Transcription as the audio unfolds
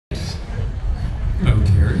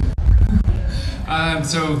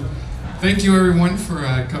So thank you everyone for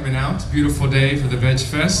coming out. Beautiful day for the Veg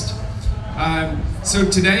Fest. So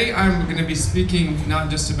today I'm going to be speaking not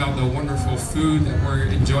just about the wonderful food that we're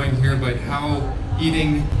enjoying here, but how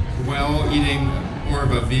eating well, eating more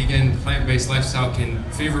of a vegan, plant-based lifestyle can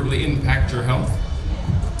favorably impact your health.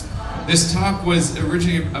 This talk was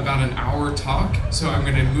originally about an hour talk, so I'm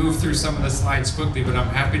going to move through some of the slides quickly, but I'm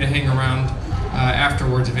happy to hang around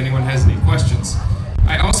afterwards if anyone has any questions.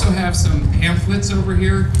 I also have some pamphlets over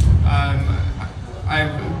here.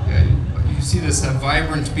 You see this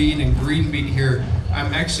vibrant beet and green beet here.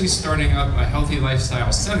 I'm actually starting up a Healthy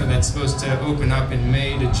Lifestyle Center that's supposed to open up in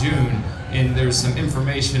May to June, and there's some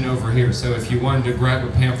information over here. So if you wanted to grab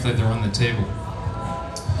a pamphlet, they're on the table.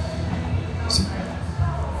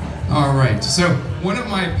 All right, so one of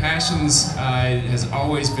my passions has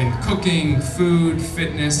always been cooking, food,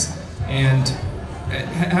 fitness, and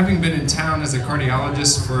having been in town as a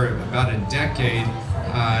cardiologist for about a decade,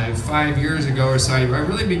 5 years ago or so, I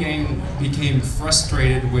really became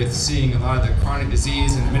frustrated with seeing a lot of the chronic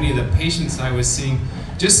disease and many of the patients I was seeing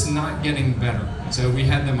just not getting better. So we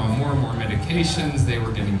had them on more and more medications, they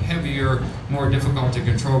were getting heavier, more difficult to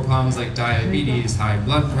control problems like diabetes, high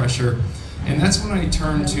blood pressure. And that's when I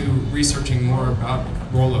turned to researching more about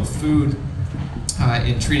the role of food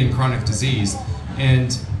in treating chronic disease.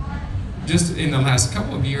 And just in the last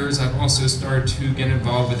couple of years, I've also started to get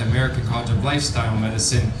involved with American College of Lifestyle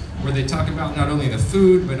Medicine, where they talk about not only the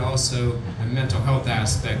food, but also the mental health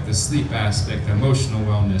aspect, the sleep aspect, the emotional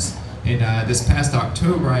wellness. And this past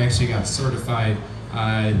October, I actually got certified,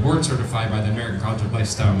 board certified by the American College of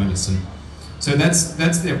Lifestyle Medicine. So that's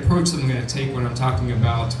the approach that I'm going to take when I'm talking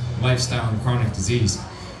about lifestyle and chronic disease.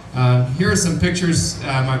 Here are some pictures.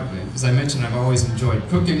 As I mentioned, I've always enjoyed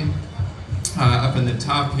cooking. Up in the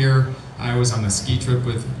top here, I was on a ski trip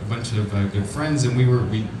with a bunch of good friends, and we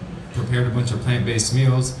prepared a bunch of plant-based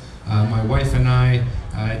meals. My wife and I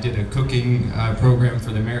did a cooking program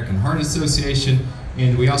for the American Heart Association,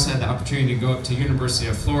 and we also had the opportunity to go up to University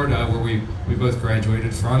of Florida, where we both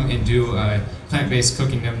graduated from, and do a plant-based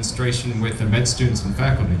cooking demonstration with the med students and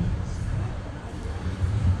faculty.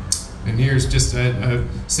 And here's just a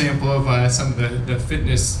sample of some of the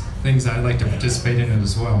fitness things that I'd like to participate in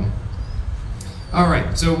as well. All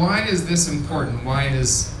right, so why is this important? Why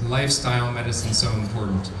is lifestyle medicine so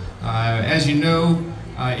important? As you know,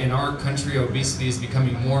 in our country, obesity is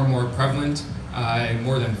becoming more and more prevalent.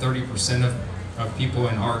 More than 30% of people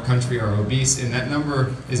in our country are obese, and that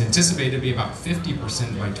number is anticipated to be about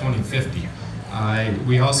 50% by 2050.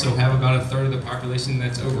 We also have about a third of the population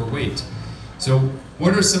that's overweight. So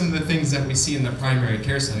what are some of the things that we see in the primary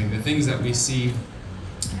care setting? The things that we see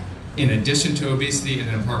in addition to obesity and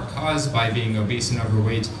in part caused by being obese and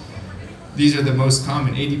overweight. These are the most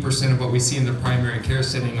common. 80% of what we see in the primary care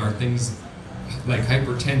setting are things like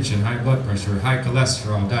hypertension, high blood pressure, high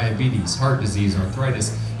cholesterol, diabetes, heart disease,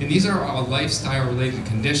 arthritis, and these are all lifestyle-related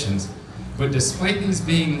conditions. But despite these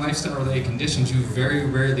being lifestyle-related conditions, you very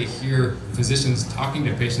rarely hear physicians talking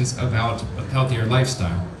to patients about a healthier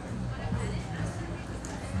lifestyle.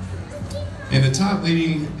 And the top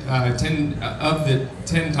leading 10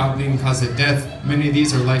 top leading causes of death, many of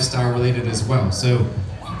these are lifestyle-related as well. So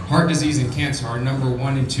heart disease and cancer are number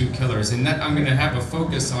 1 and 2 killers, and that I'm going to have a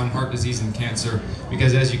focus on heart disease and cancer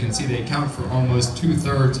because, as you can see, they account for almost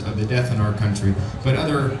 2/3 of the death in our country. But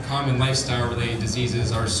other common lifestyle-related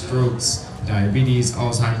diseases are strokes, diabetes,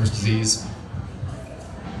 Alzheimer's disease.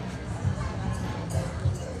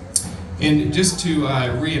 And just to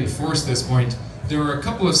reinforce this point, there were a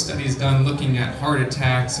couple of studies done looking at heart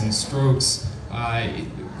attacks and strokes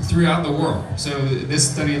throughout the world. So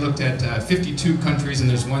this study looked at 52 countries, and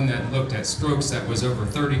there's one that looked at strokes that was over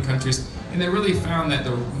 30 countries, and they really found that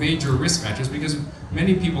the major risk factors, because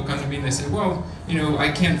many people come to me and they say, well, you know, I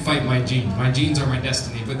can't fight my genes are my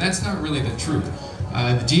destiny, but that's not really the truth.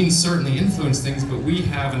 The genes certainly influence things, but we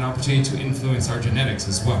have an opportunity to influence our genetics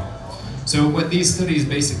as well. So what these studies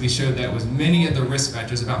basically showed that was many of the risk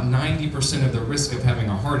factors, about 90% of the risk of having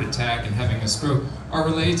a heart attack and having a stroke, are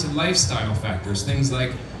related to lifestyle factors, things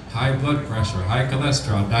like high blood pressure, high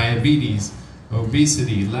cholesterol, diabetes,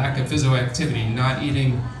 obesity, lack of physical activity, not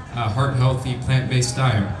eating a heart-healthy, plant-based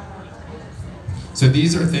diet. So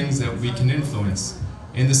these are things that we can influence.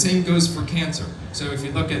 And the same goes for cancer. So if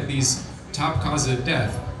you look at these top causes of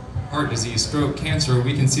death, heart disease, stroke, cancer,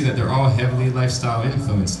 we can see that they're all heavily lifestyle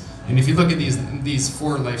influenced. And if you look at these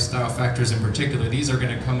 4 lifestyle factors in particular, these are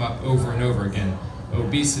going to come up over and over again.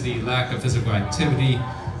 Obesity, lack of physical activity,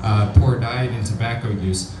 poor diet, and tobacco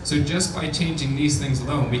use. So just by changing these things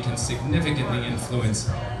alone, we can significantly influence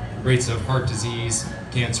rates of heart disease,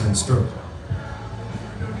 cancer, and stroke.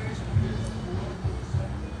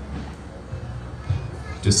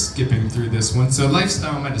 just skipping through this one. So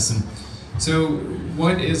lifestyle medicine. So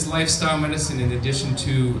what is lifestyle medicine in addition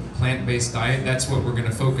to plant-based diet? That's what we're going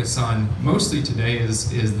to focus on mostly today is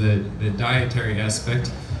the dietary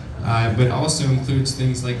aspect, but also includes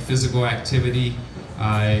things like physical activity,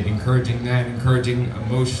 encouraging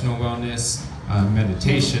emotional wellness,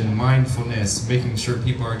 meditation, mindfulness, making sure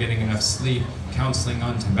people are getting enough sleep, counseling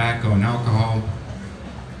on tobacco and alcohol.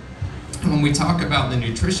 And when we talk about the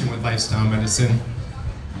nutrition with lifestyle medicine,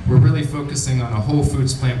 we're really focusing on a whole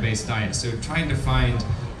foods plant-based diet. So trying to find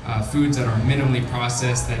foods that are minimally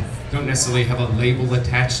processed, that don't necessarily have a label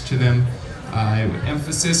attached to them.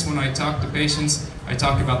 Emphasis when I talk to patients, I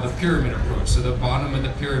talk about the pyramid approach. So the bottom of the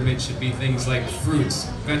pyramid should be things like fruits,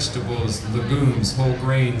 vegetables, legumes, whole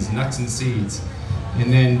grains, nuts and seeds.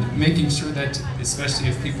 And then making sure that, especially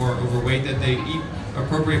if people are overweight, that they eat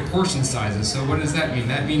appropriate portion sizes. So what does that mean?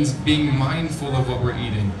 That means being mindful of what we're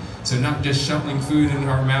eating. So not just shoveling food into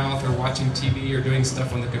our mouth or watching TV or doing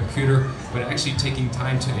stuff on the computer, but actually taking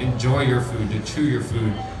time to enjoy your food, to chew your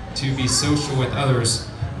food, to be social with others,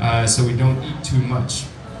 so we don't eat too much.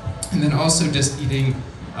 And then also just eating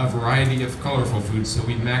a variety of colorful foods, so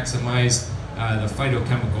we maximize the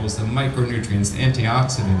phytochemicals, the micronutrients, the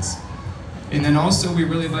antioxidants. And then also we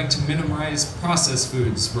really like to minimize processed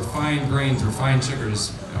foods, refined grains, refined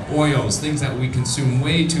sugars, oils, things that we consume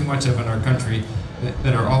way too much of in our country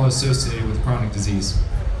that are all associated with chronic disease.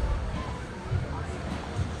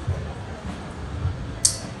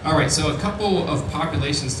 All right, so a couple of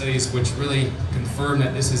population studies which really confirm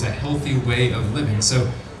that this is a healthy way of living.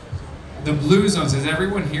 So the blue zones, has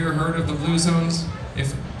everyone here heard of the blue zones?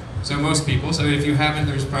 So most people, so if you haven't,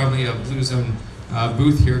 there's probably a blue zone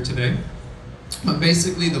booth here today. But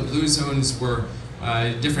basically the blue zones were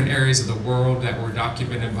different areas of the world that were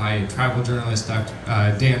documented by travel journalist Dr.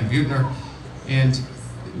 Dan Buettner. And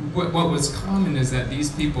what was common is that these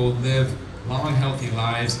people live long, healthy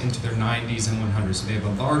lives into their 90s and 100s. So they have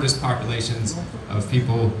the largest populations of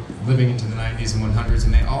people living into the 90s and 100s,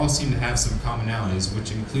 and they all seem to have some commonalities,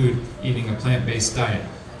 which include eating a plant-based diet,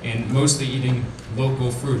 and mostly eating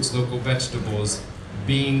local fruits, local vegetables,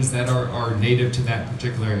 beans that are native to that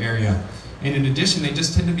particular area. And in addition, they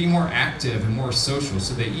just tend to be more active and more social.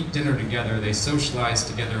 So they eat dinner together, they socialize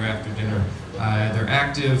together after dinner. They're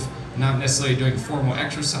active, not necessarily doing formal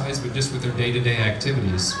exercise, but just with their day-to-day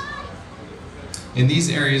activities. And these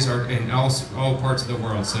areas are in all parts of the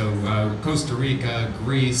world. So Costa Rica,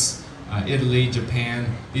 Greece, Italy, Japan,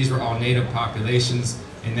 these were all native populations.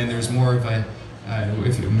 And then there's more of a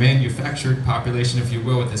manufactured population, if you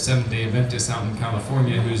will, with the Seventh-day Adventists out in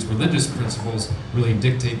California, whose religious principles really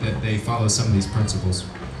dictate that they follow some of these principles.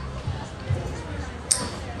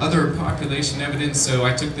 Other population evidence, so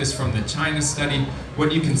I took this from the China study.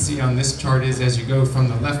 What you can see on this chart is as you go from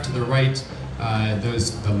the left to the right,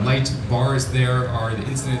 the light bars there are the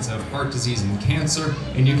incidence of heart disease and cancer,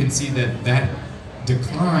 and you can see that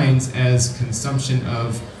declines as consumption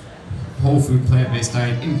of whole food plant-based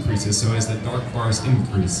diet increases, so as the dark bars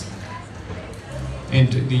increase. And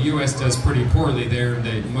the US does pretty poorly there.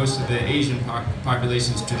 Most of the Asian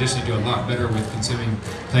populations traditionally do a lot better with consuming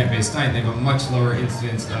plant-based diet. They have a much lower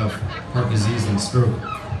incidence of heart disease and stroke.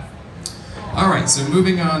 All right, so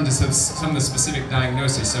moving on to some of the specific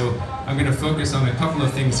diagnoses. So I'm going to focus on a couple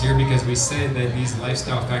of things here because we said that these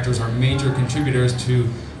lifestyle factors are major contributors to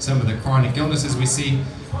some of the chronic illnesses we see.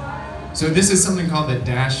 So this is something called the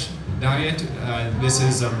DASH diet. This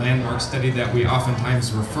is a landmark study that we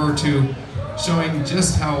oftentimes refer to, showing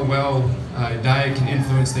just how well diet can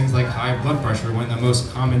influence things like high blood pressure, one of the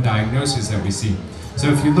most common diagnoses that we see. So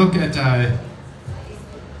if you look at,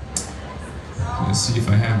 let's see if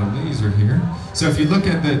I have a laser here. So if you look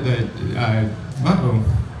at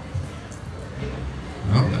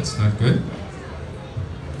oh, that's not good.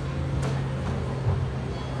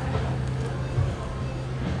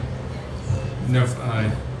 No,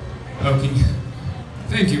 okay.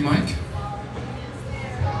 Thank you, Mike.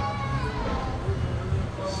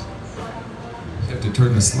 Have to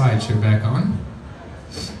turn the slideshow back on.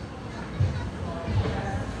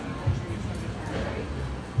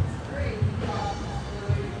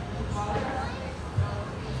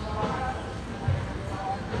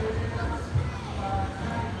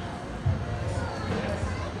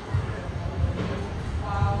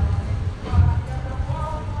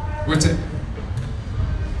 What's it?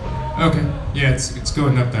 Okay, yeah, it's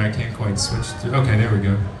going up there. I can't quite switch through. Okay, there we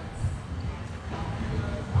go.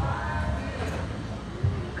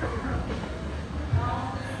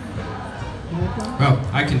 Well,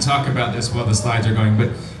 I can talk about this while the slides are going,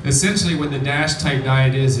 but essentially what the DASH type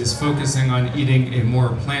diet is focusing on eating a more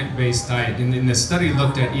plant-based diet. And the study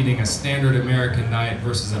looked at eating a standard American diet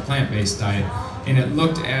versus a plant-based diet. And it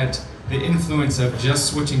looked at the influence of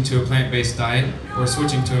just switching to a plant-based diet or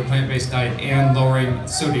switching to a plant-based diet and lowering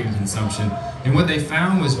sodium consumption. And what they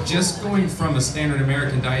found was just going from a standard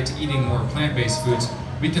American diet to eating more plant-based foods,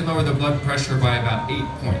 we can lower the blood pressure by about 8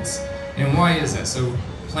 points. And why is that? So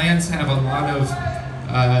plants have a lot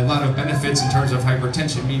of benefits in terms of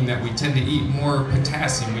hypertension, meaning that we tend to eat more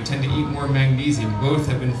potassium, we tend to eat more magnesium. Both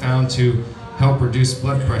have been found to help reduce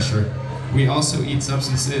blood pressure. We also eat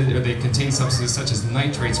substances, or they contain substances such as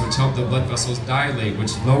nitrates, which help the blood vessels dilate,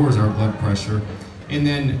 which lowers our blood pressure. And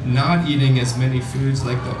then not eating as many foods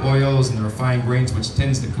like the oils and the refined grains, which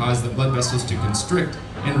tends to cause the blood vessels to constrict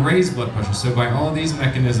and raise blood pressure. So by all these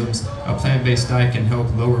mechanisms, a plant-based diet can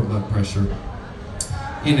help lower blood pressure.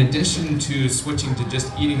 In addition to switching to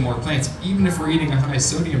just eating more plants, even if we're eating a high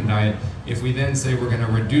sodium diet, if we then say we're going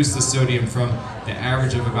to reduce the sodium from the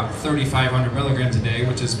average of about 3,500 milligrams a day,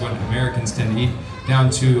 which is what Americans tend to eat,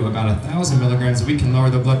 down to about 1,000 milligrams, we can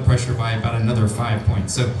lower the blood pressure by about another 5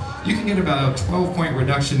 points. So you can get about a 12-point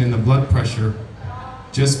reduction in the blood pressure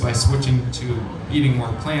just by switching to eating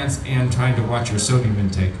more plants and trying to watch your sodium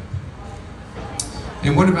intake.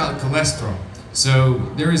 And what about cholesterol? So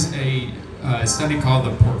there is a study called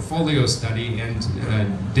the Portfolio Study,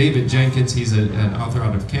 and David Jenkins, he's an author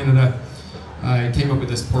out of Canada, came up with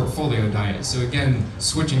this portfolio diet. So again,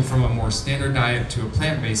 switching from a more standard diet to a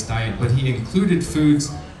plant-based diet, but he included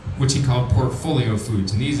foods which he called portfolio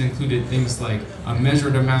foods. And these included things like a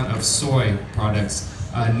measured amount of soy products,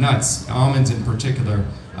 nuts, almonds in particular,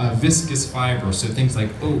 viscous fiber, so things like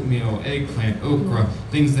oatmeal, eggplant, okra,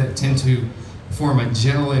 things that tend to form a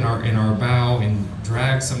gel in our bowel and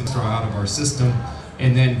drag some straw out of our system.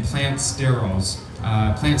 And then plant sterols.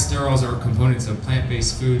 Plant sterols are components of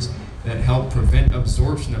plant-based foods that help prevent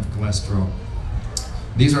absorption of cholesterol.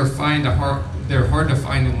 These are they're hard to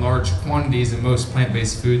find in large quantities in most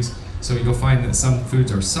plant-based foods, so you'll find that some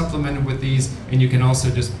foods are supplemented with these, and you can also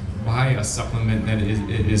just buy a supplement that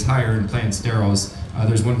is higher in plant sterols.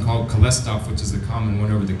 There's one called Cholestoff, which is a common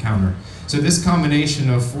one over the counter. So this combination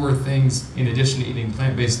of 4 things, in addition to eating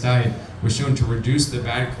plant-based diet, was shown to reduce the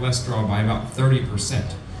bad cholesterol by about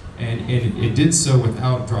 30%. And it did so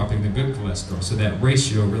without dropping the good cholesterol, so that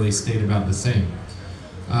ratio really stayed about the same.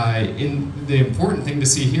 The important thing to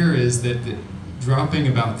see here is that dropping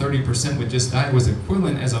about 30% with just diet was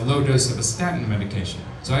equivalent as a low dose of a statin medication.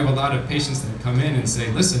 So I have a lot of patients that come in and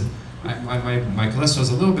say, listen, my cholesterol is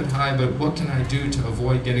a little bit high, but what can I do to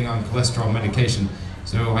avoid getting on cholesterol medication?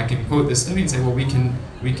 So I can quote this study and say, well, we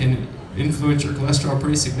can influence your cholesterol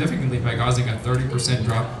pretty significantly by causing a 30%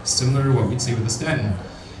 drop, similar to what we'd see with a statin.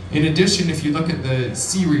 In addition, if you look at the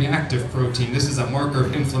C-reactive protein, this is a marker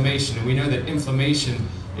of inflammation, and we know that inflammation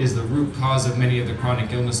is the root cause of many of the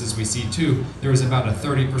chronic illnesses we see too. There was about a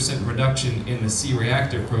 30% reduction in the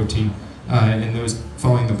C-reactive protein in those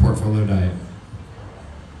following the portfolio diet.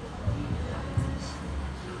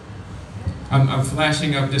 I'm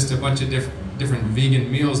flashing up just a bunch of different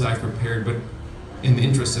vegan meals I've prepared, but in the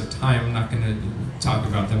interest of time, I'm not going to talk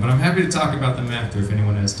about them, but I'm happy to talk about them after if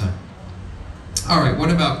anyone has time. All right, what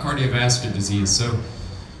about cardiovascular disease? So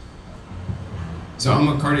I'm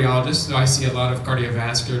a cardiologist, so I see a lot of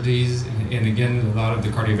cardiovascular disease, and again, a lot of the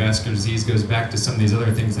cardiovascular disease goes back to some of these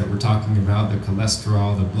other things that we're talking about, the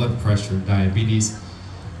cholesterol, the blood pressure, diabetes.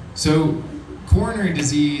 So coronary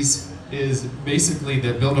disease is basically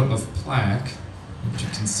the buildup of plaque, which you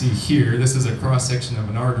can see here. This is a cross-section of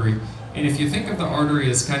an artery, and if you think of the artery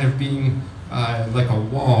as kind of being like a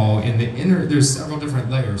wall, in the inner, there's several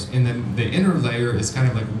different layers, and then the inner layer is kind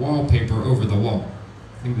of like wallpaper over the wall.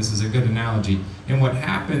 I think this is a good analogy. And what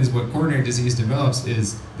happens, what coronary disease develops,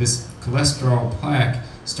 is this cholesterol plaque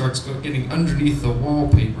starts getting underneath the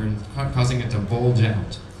wallpaper and causing it to bulge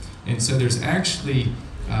out. And so there's actually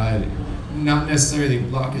not necessarily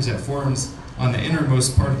blockage that forms on the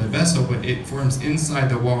innermost part of the vessel, but it forms inside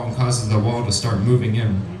the wall and causes the wall to start moving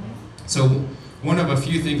in. So one of a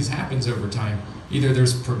few things happens over time. Either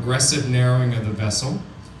there's progressive narrowing of the vessel,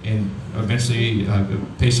 and eventually the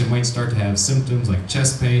patient might start to have symptoms like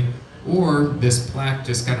chest pain, or this plaque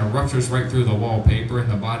just kind of ruptures right through the wallpaper and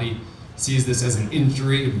the body sees this as an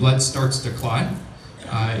injury, blood starts to clot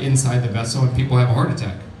inside the vessel, and people have a heart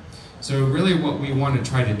attack. So really what we want to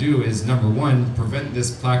try to do is, number one, prevent this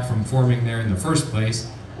plaque from forming there in the first place,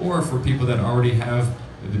 or for people that already have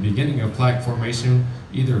the beginning of plaque formation,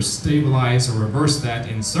 either stabilize or reverse that,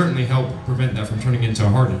 and certainly help prevent that from turning into a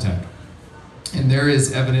heart attack. And there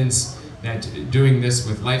is evidence that doing this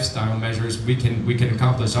with lifestyle measures, we can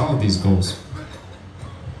accomplish all of these goals.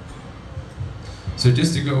 So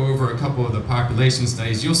just to go over a couple of the population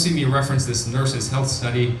studies, you'll see me reference this nurses' health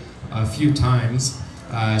study a few times.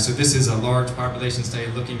 So this is a large population study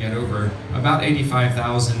looking at over about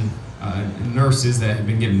 85,000 nurses that have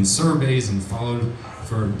been given surveys and followed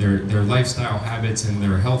for their lifestyle habits and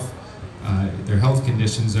their health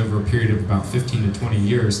conditions over a period of about 15 to 20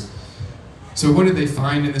 years. So what did they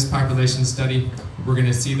find in this population study? We're going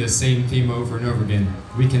to see the same theme over and over again.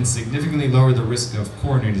 We can significantly lower the risk of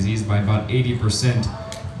coronary disease by about 80%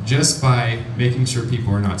 just by making sure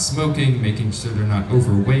people are not smoking, making sure they're not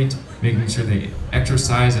overweight, making sure they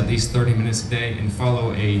exercise at least 30 minutes a day, and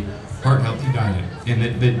follow a heart-healthy diet.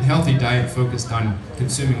 And the healthy diet focused on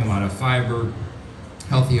consuming a lot of fiber,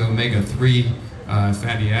 healthy omega-3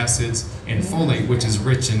 fatty acids, and folate, which is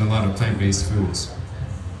rich in a lot of plant-based foods.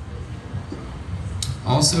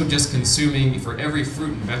 Also, just consuming, for every fruit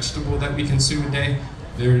and vegetable that we consume a day,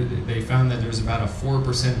 they found that there's about a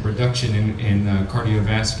 4% reduction in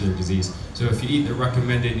cardiovascular disease. So if you eat the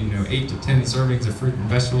recommended 8 to 10 servings of fruit and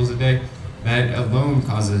vegetables a day, that alone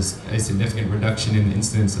causes a significant reduction in the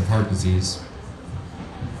incidence of heart disease.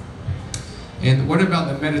 And what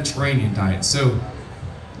about the Mediterranean diet? So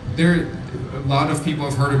a lot of people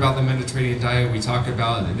have heard about the Mediterranean diet. We talk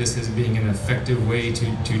about this as being an effective way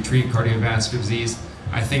to treat cardiovascular disease.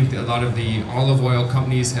 I think that a lot of the olive oil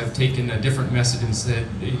companies have taken a different message and said,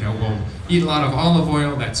 well, eat a lot of olive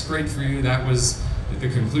oil, that's great for you. That was the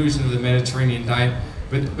conclusion of the Mediterranean diet.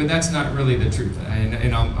 But that's not really the truth,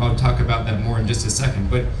 and I'll talk about that more in just a second.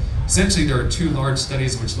 But essentially there are two large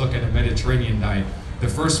studies which look at a Mediterranean diet. The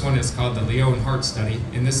first one is called the Lyon Heart Study,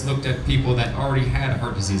 and this looked at people that already had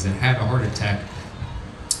heart disease, that had a heart attack.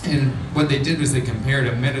 And what they did was they compared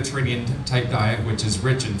a Mediterranean type diet, which is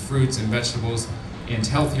rich in fruits and vegetables, and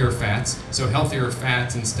healthier fats. So healthier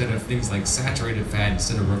fats instead of things like saturated fat,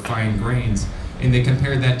 instead of refined grains. And they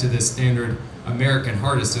compared that to the standard American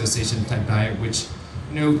Heart Association type diet, which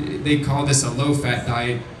they call this a low-fat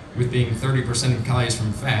diet with being 30% of calories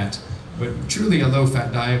from fat. But truly a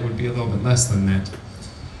low-fat diet would be a little bit less than that.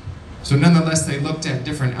 So nonetheless, they looked at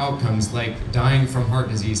different outcomes like dying from heart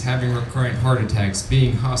disease, having recurrent heart attacks,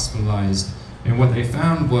 being hospitalized. And what they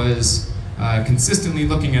found was consistently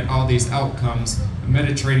looking at all these outcomes, the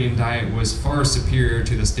Mediterranean diet was far superior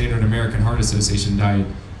to the standard American Heart Association diet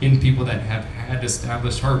in people that have had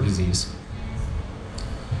established heart disease.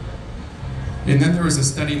 And then there was a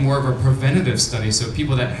study, more of a preventative study, so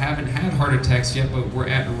people that haven't had heart attacks yet but were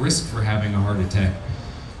at risk for having a heart attack.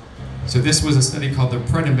 So this was a study called the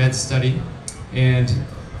plantbased study, and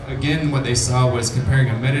again what they saw was comparing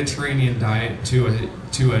a Mediterranean diet to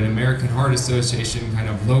an American Heart Association kind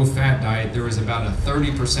of low-fat diet. There was about a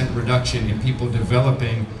 30% reduction in people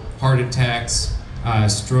developing heart attacks,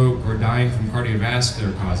 stroke, or dying from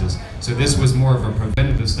cardiovascular causes. So this was more of a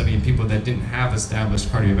preventative study in people that didn't have established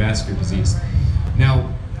cardiovascular disease.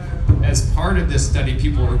 Now, as part of this study,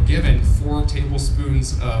 people were given 4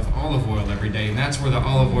 tablespoons of olive oil every day, and that's where the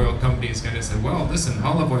olive oil companies kind of said, well, listen,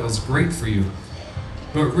 olive oil is great for you.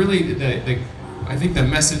 But really, I think the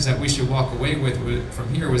message that we should walk away with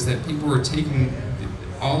from here was that people were taking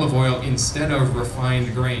olive oil instead of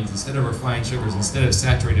refined grains, instead of refined sugars, instead of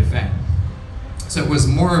saturated fat. So it was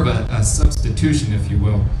more of a substitution, if you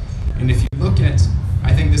will. And if you look at,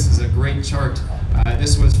 I think this is a great chart.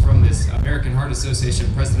 This was from this American Heart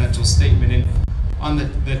Association presidential statement. And on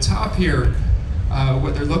the top here,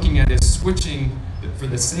 what they're looking at is switching for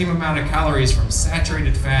the same amount of calories from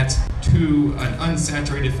saturated fats to an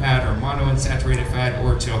unsaturated fat or monounsaturated fat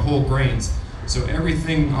or to whole grains. So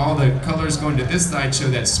everything, all the colors going to this side show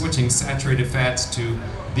that switching saturated fats to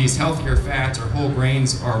these healthier fats or whole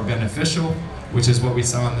grains are beneficial, which is what we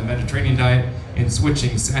saw in the Mediterranean diet, and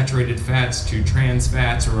switching saturated fats to trans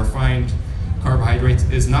fats or refined carbohydrates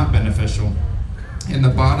is not beneficial. And the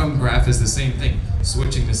bottom graph is the same thing.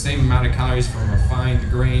 Switching the same amount of calories from refined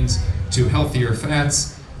grains to healthier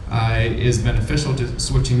fats is beneficial. To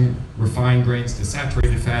switching refined grains to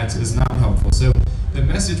saturated fats is not helpful. So the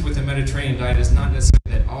message with the Mediterranean diet is not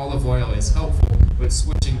necessarily that olive oil is helpful, but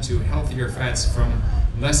switching to healthier fats from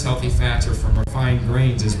less healthy fats or from refined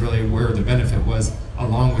grains is really where the benefit was,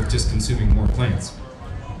 along with just consuming more plants.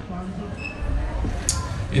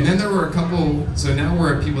 And then there were a couple, so now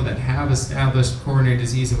we're at people that have established coronary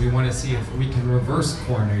disease, and we want to see if we can reverse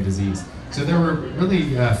coronary disease. So there were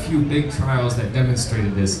really a few big trials that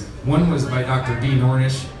demonstrated this. One was by Dr. Dean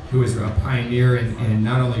Ornish, who is a pioneer in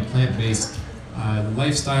not only plant-based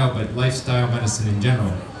lifestyle, but lifestyle medicine in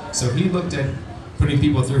general. So he looked at putting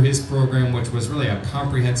people through his program, which was really a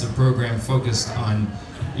comprehensive program focused on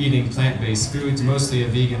eating plant-based foods, mostly a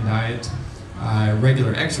vegan diet,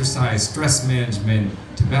 regular exercise, stress management,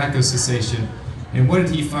 tobacco cessation. And what did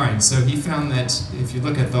he find? So he found that if you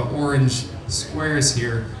look at the orange squares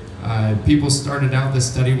here, people started out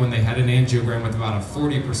this study when they had an angiogram with about a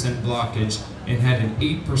 40% blockage and had an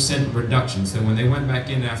 8% reduction. So when they went back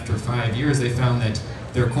in after 5 years, they found that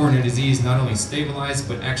their coronary disease not only stabilized,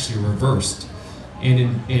 but actually reversed.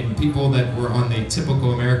 And in people that were on the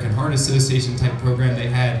typical American Heart Association type program, they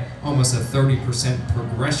had almost a 30%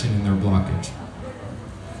 progression in their blockage.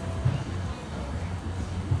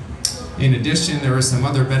 In addition, there are some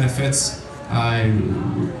other benefits.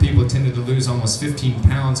 People tended to lose almost 15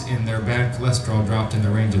 pounds and their bad cholesterol dropped in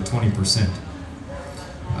the range of 20%.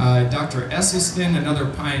 Dr. Esselstyn, another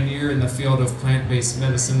pioneer in the field of plant-based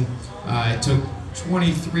medicine, took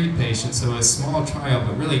 23 patients, so a small trial,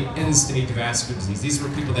 but really end-stage vascular disease. These were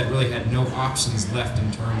people that really had no options left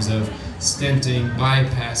in terms of stenting,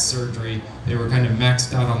 bypass surgery. They were kind of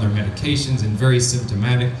maxed out on their medications and very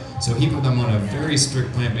symptomatic. So he put them on a very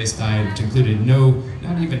strict plant-based diet, which included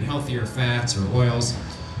not even healthier fats or oils.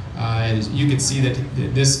 You can see that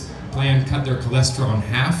this plan cut their cholesterol in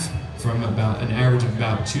half from about an average of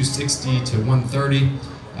about 260 to 130.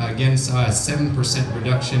 Again, saw a 7%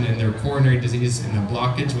 reduction in their coronary disease and the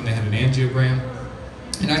blockage when they had an angiogram.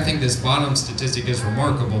 And I think this bottom statistic is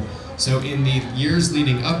remarkable. So in the years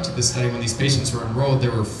leading up to the study, when these patients were enrolled, there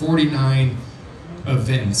were 49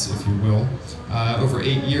 events, if you will, over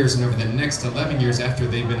 8 years. And over the next 11 years after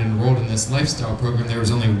they've been enrolled in this lifestyle program, there was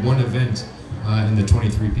only one event in the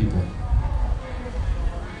 23 people.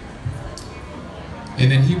 And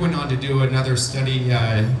then he went on to do another study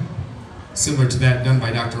similar to that done by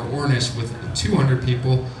Dr. Ornish with 200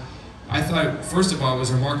 people. I thought, first of all, it was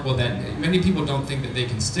remarkable that many people don't think that they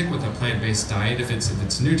can stick with a plant-based diet if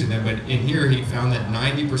it's new to them, but in here he found that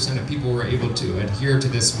 90% of people were able to adhere to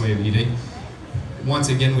this way of eating. Once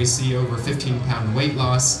again, we see over 15-pound weight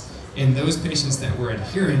loss. In those patients that were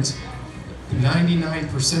adherent,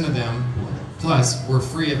 99% of them plus were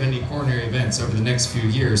free of any coronary events over the next few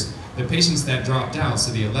years. The patients that dropped out,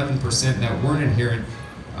 so the 11% that weren't adherent,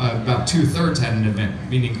 about 2/3 had an event,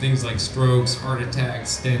 meaning things like strokes, heart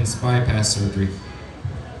attacks, stents, bypass surgery.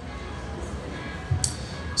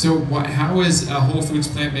 So how is a whole foods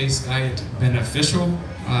plant-based diet beneficial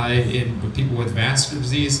in people with vascular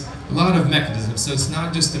disease? A lot of mechanisms. So it's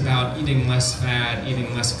not just about eating less fat,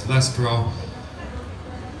 eating less cholesterol.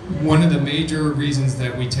 One of the major reasons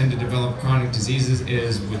that we tend to develop chronic diseases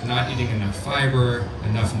is with not eating enough fiber,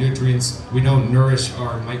 enough nutrients. We don't nourish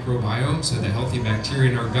our microbiome, so the healthy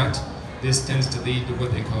bacteria in our gut. This tends to lead to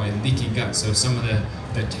what they call a leaky gut. So some of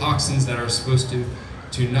the toxins that are supposed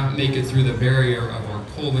to not make it through the barrier of our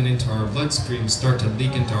colon into our bloodstream start to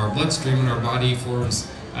leak into our bloodstream, and our body forms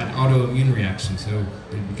an autoimmune reaction. So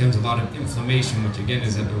it becomes a lot of inflammation, which again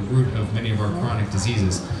is at the root of many of our chronic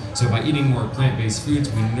diseases. So by eating more plant-based foods,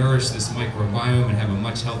 we nourish this microbiome and have a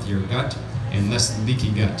much healthier gut and less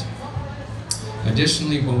leaky gut.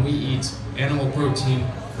 Additionally, when we eat animal protein,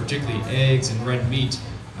 particularly eggs and red meat,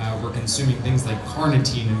 we're consuming things like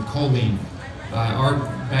carnitine and choline. Our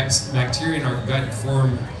bacteria in our gut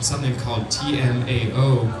form something called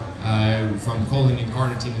TMAO from choline and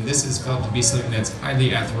carnitine, and this is felt to be something that's highly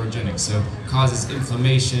atherogenic, so causes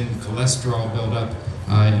inflammation, cholesterol buildup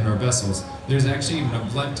in our vessels. There's actually even a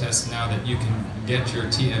blood test now that you can get your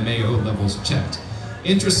TMAO levels checked.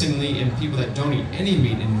 Interestingly, in people that don't eat any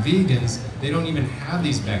meat, in vegans, they don't even have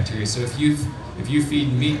these bacteria. So if you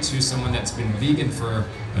feed meat to someone that's been vegan for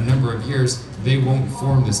a number of years, they won't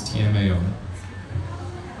form this TMAO.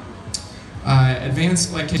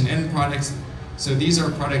 Advanced glycation end products. So these are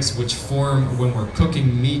products which form when we're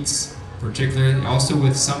cooking meats, particularly, also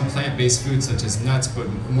with some plant-based foods such as nuts, but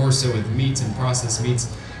more so with meats and processed meats.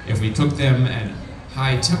 If we cook them at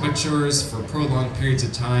high temperatures for prolonged periods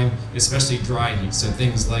of time, especially dry heat, so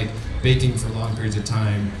things like baking for long periods of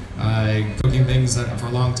time, cooking things for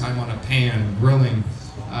a long time on a pan, grilling.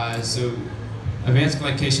 So advanced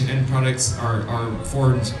glycation end products are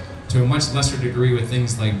formed to a much lesser degree with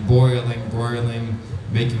things like boiling, broiling,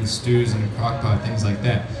 making stews in a crock pot, things like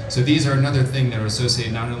that. So these are another thing that are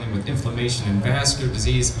associated not only with inflammation and vascular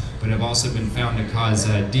disease, but have also been found to cause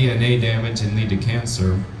DNA damage and lead to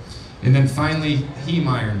cancer. And then finally, heme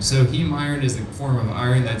iron. So heme iron is a form of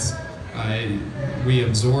iron that's we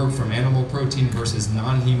absorb from animal protein versus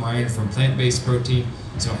non-heme iron from plant-based protein.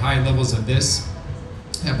 So high levels of this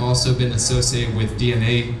have also been associated with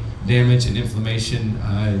DNA damage and inflammation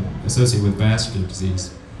associated with vascular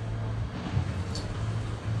disease.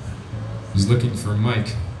 Just looking for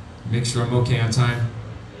Mike. Make sure I'm okay on time.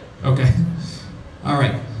 Okay. All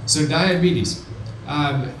right. So diabetes.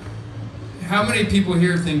 How many people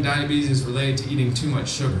here think diabetes is related to eating too much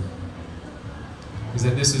sugar?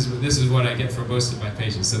 Because this is what I get from most of my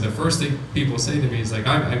patients. So the first thing people say to me is like,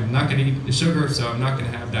 I'm not going to eat the sugar, so I'm not going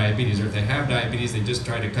to have diabetes. Or if they have diabetes, they just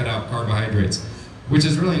try to cut out carbohydrates, which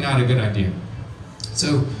is really not a good idea.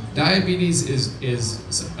 So diabetes is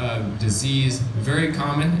a disease very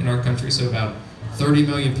common in our country. So about 30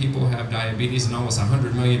 million people have diabetes, and almost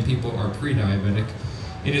 100 million people are pre-diabetic.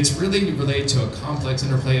 And it's really related to a complex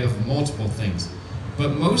interplay of multiple things.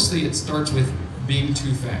 But mostly it starts with being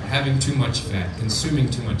too fat, having too much fat, consuming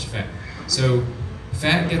too much fat. So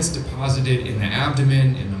fat gets deposited in the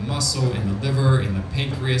abdomen, in the muscle, in the liver, in the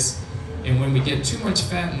pancreas. And when we get too much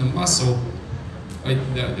fat in the muscle,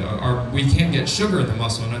 we can't get sugar in the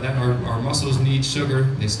muscle. Now that our muscles need sugar,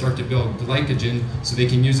 they start to build glycogen so they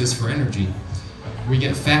can use this for energy. We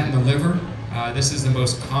get fat in the liver. This is the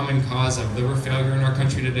most common cause of liver failure in our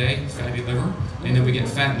country today, fatty liver. And then we get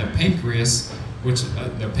fat in the pancreas, which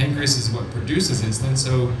the pancreas is what produces insulin,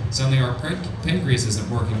 so suddenly our pancreas isn't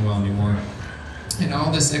working well anymore. And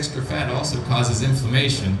all this extra fat also causes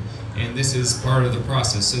inflammation, and this is part of the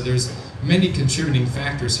process. So there's many contributing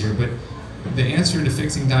factors here, but the answer to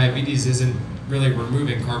fixing diabetes isn't really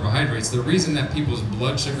removing carbohydrates. The reason that people's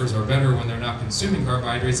blood sugars are better when they're not consuming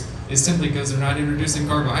carbohydrates is simply because they're not introducing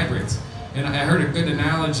carbohydrates. And I heard a good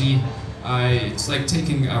analogy. It's like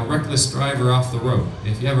taking a reckless driver off the road.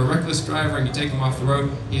 If you have a reckless driver and you take him off the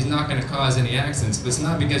road, he's not going to cause any accidents. But it's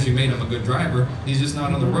not because you made him a good driver, he's just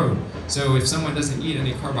not on the road. So if someone doesn't eat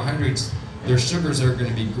any carbohydrates, their sugars are going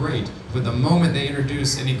to be great. But the moment they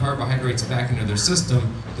introduce any carbohydrates back into their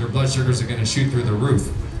system, their blood sugars are going to shoot through the roof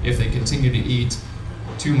if they continue to eat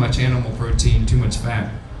too much animal protein, too much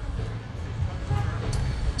fat.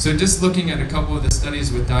 So just looking at a couple of the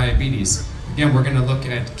studies with diabetes, again, we're going to look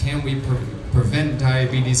at, can we prevent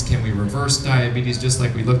diabetes? Can we reverse diabetes, just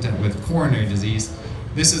like we looked at with coronary disease?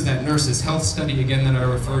 This is that nurses' health study, again, that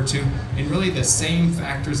I referred to. And really the same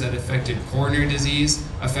factors that affected coronary disease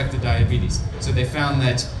affected diabetes. So they found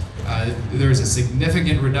that there's a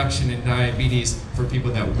significant reduction in diabetes for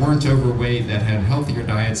people that weren't overweight, that had healthier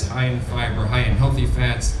diets, high in fiber, high in healthy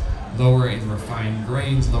fats, lower in refined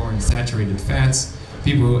grains, lower in saturated fats.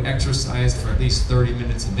 People who exercised for at least 30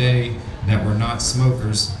 minutes a day, that were not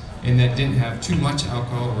smokers, and that didn't have too much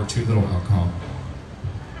alcohol or too little alcohol.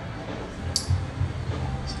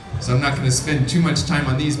 So I'm not going to spend too much time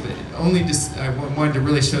on these, but only just I wanted to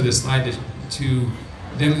really show this slide to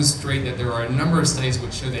demonstrate that there are a number of studies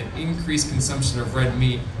which show that increased consumption of red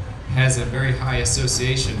meat has a very high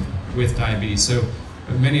association with diabetes. So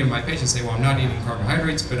many of my patients say, well, I'm not eating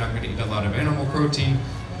carbohydrates, but I'm going to eat a lot of animal protein.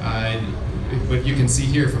 But you can see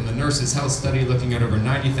here from the Nurses' Health Study, looking at over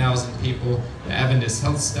 90,000 people, the Adventist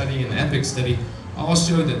Health Study and the EPIC Study, all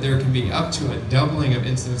show that there can be up to a doubling of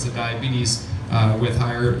incidence of diabetes with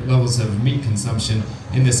higher levels of meat consumption.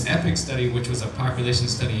 In this EPIC study, which was a population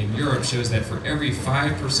study in Europe, shows that for every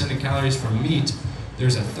 5% of calories from meat,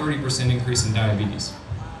 there's a 30% increase in diabetes.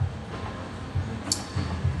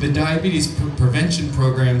 The diabetes prevention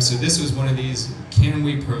program, so this was one of these, can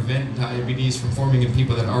we prevent diabetes from forming in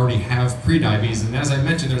people that already have prediabetes? And as I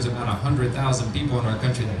mentioned, there's about 100,000 people in our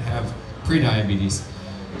country that have prediabetes.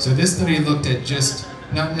 So this study looked at just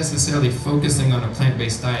not necessarily focusing on a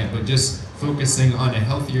plant-based diet, but just focusing on a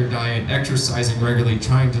healthier diet, exercising regularly,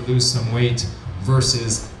 trying to lose some weight,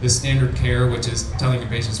 versus the standard care, which is telling your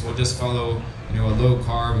patients, well, just follow a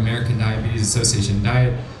low-carb American Diabetes Association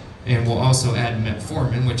diet. And we'll also add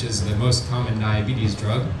metformin, which is the most common diabetes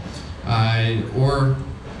drug, or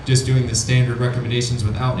just doing the standard recommendations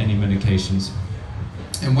without any medications.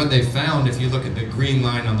 And what they found, if you look at the green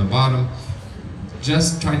line on the bottom,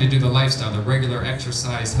 just trying to do the lifestyle, the regular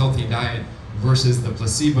exercise, healthy diet versus the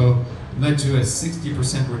placebo, led to a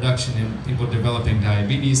 60% reduction in people developing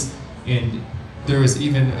diabetes, and there was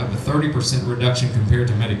even a 30% reduction compared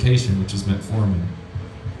to medication, which is metformin.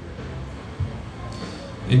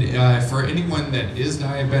 And for anyone that is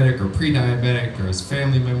diabetic or pre-diabetic or has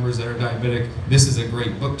family members that are diabetic, this is a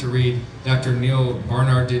great book to read. Dr. Neil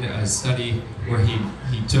Barnard did a study where he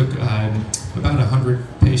took about 100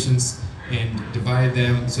 patients and divided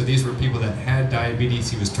them. So these were people that had diabetes.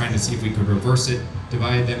 He was trying to see if we could reverse it,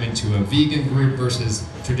 divided them into a vegan group versus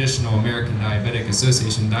traditional American Diabetic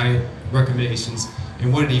Association diet recommendations.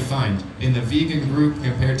 And what did he find? In the vegan group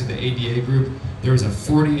compared to the ADA group, there was a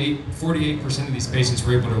 48% of these patients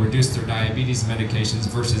were able to reduce their diabetes medications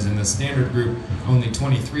versus in the standard group, only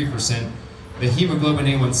 23%. The hemoglobin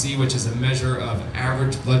A1C, which is a measure of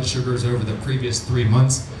average blood sugars over the previous 3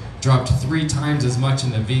 months, dropped 3 times as much in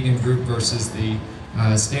the vegan group versus the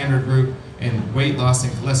standard group, and weight loss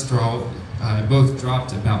and cholesterol both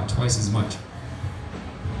dropped about twice as much.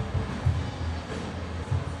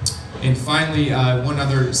 And finally, one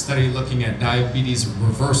other study looking at diabetes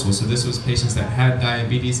reversal. So this was patients that had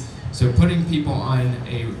diabetes. So putting people on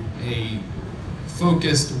a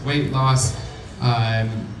focused weight loss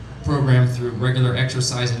program through regular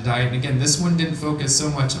exercise and diet. And again, this one didn't focus so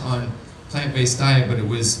much on plant-based diet, but it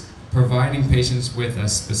was providing patients with a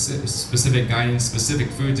specific guidance, specific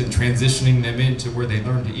foods, and transitioning them into where they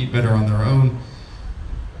learn to eat better on their own.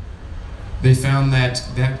 They found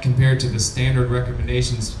that compared to the standard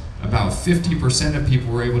recommendations, about 50% of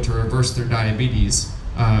people were able to reverse their diabetes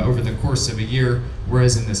over the course of a year,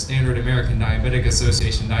 whereas in the standard American Diabetic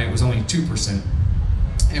Association diet was only 2%.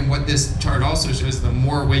 And what this chart also shows, the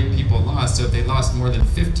more weight people lost, so if they lost more than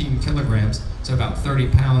 15 kilograms, so about 30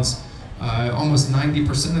 pounds, almost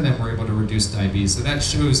 90% of them were able to reduce diabetes. So that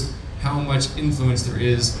shows how much influence there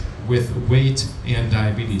is with weight and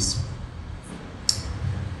diabetes.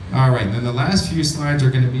 All right, and then the last few slides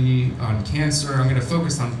are going to be on cancer. I'm going to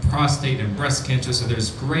focus on prostate and breast cancer. So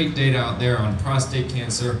there's great data out there on prostate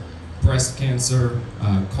cancer, breast cancer,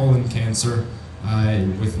 colon cancer,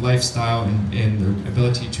 with lifestyle and the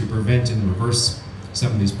ability to prevent and reverse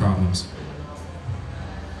some of these problems.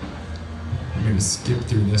 I'm going to skip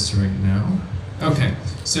through this right now. Okay,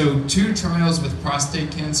 so 2 trials with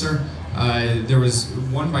prostate cancer. There was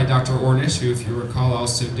one by Dr. Ornish, who, if you recall,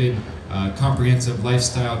 also did a comprehensive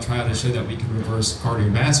lifestyle trial to show that we could reverse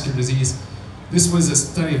cardiovascular disease. This was a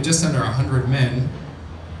study of just under 100 men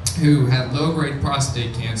who had low-grade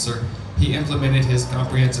prostate cancer. He implemented his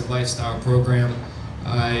comprehensive lifestyle program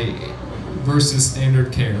versus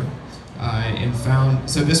standard care. And found,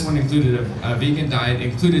 so this one included a vegan diet,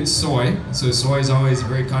 included soy. So soy is always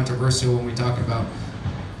very controversial when we talk about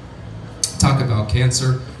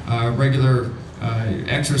cancer. Regular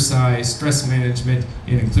exercise, stress management,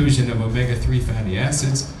 and inclusion of omega-3 fatty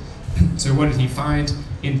acids. So what did he find?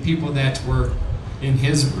 In people that were in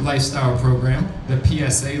his lifestyle program, the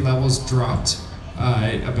PSA levels dropped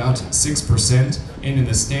about 6%, and in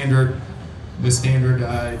the standard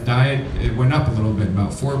diet, it went up a little bit,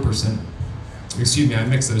 about 4%. Excuse me, I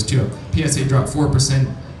mixed those two up. PSA dropped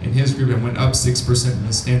 4% in his group and went up 6% in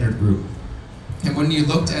the standard group. And when you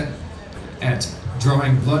looked at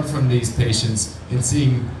drawing blood from these patients and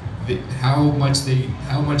seeing how much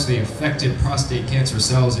they affected prostate cancer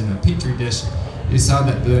cells in a petri dish, you saw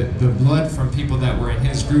that the blood from people that were in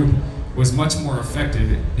his group was much more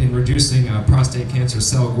effective in reducing prostate cancer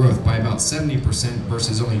cell growth by about 70%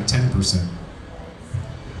 versus only 10%.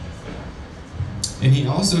 And he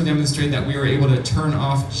also demonstrated that we were able to turn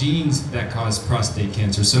off genes that cause prostate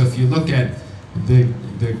cancer. So if you look at the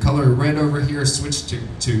color red over here switched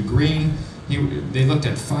to green, they looked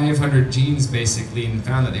at 500 genes basically and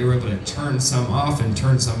found that they were able to turn some off and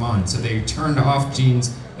turn some on. So they turned off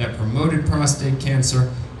genes that promoted prostate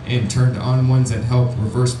cancer and turned on ones that help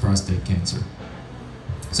reverse prostate cancer.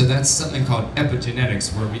 So that's something called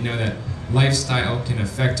epigenetics, where we know that lifestyle can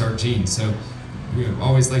affect our genes. So we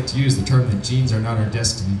always like to use the term that genes are not our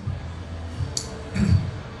destiny.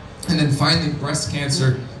 And then finally, breast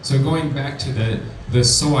cancer. So going back to the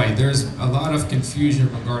soy, there's a lot of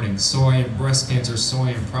confusion regarding soy and breast cancer, soy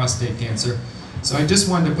and prostate cancer. So I just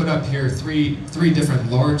wanted to put up here three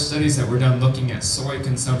different large studies that were done looking at soy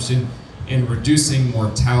consumption in reducing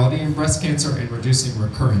mortality in breast cancer and reducing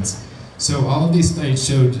recurrence. So all of these studies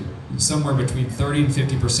showed somewhere between 30 and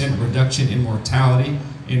 50% reduction in mortality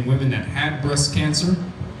in women that had breast cancer,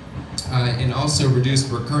 and also reduced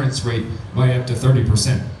recurrence rate by up to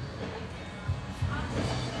 30%.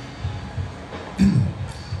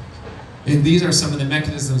 And these are some of the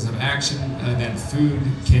mechanisms of action that food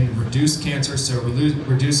can reduce cancer. So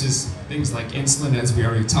reduces things like insulin, as we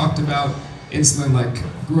already talked about, insulin-like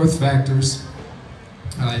growth factors,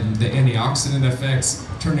 the antioxidant effects,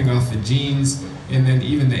 turning off the genes, and then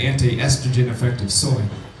even the anti-estrogen effect of soy.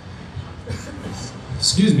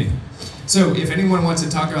 Excuse me. So if anyone wants to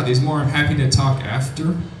talk about these more, I'm happy to talk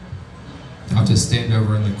after. I'll just stand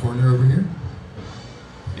over in the corner over here.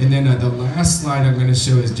 And then the last slide I'm going to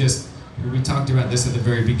show is just, we talked about this at the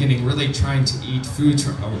very beginning, really trying to eat foods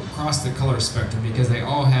across the color spectrum because they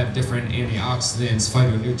all have different antioxidants,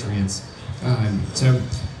 phytonutrients. So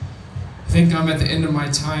I think I'm at the end of my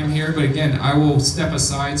time here, but again, I will step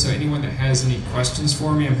aside, so anyone that has any questions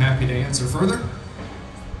for me, I'm happy to answer further.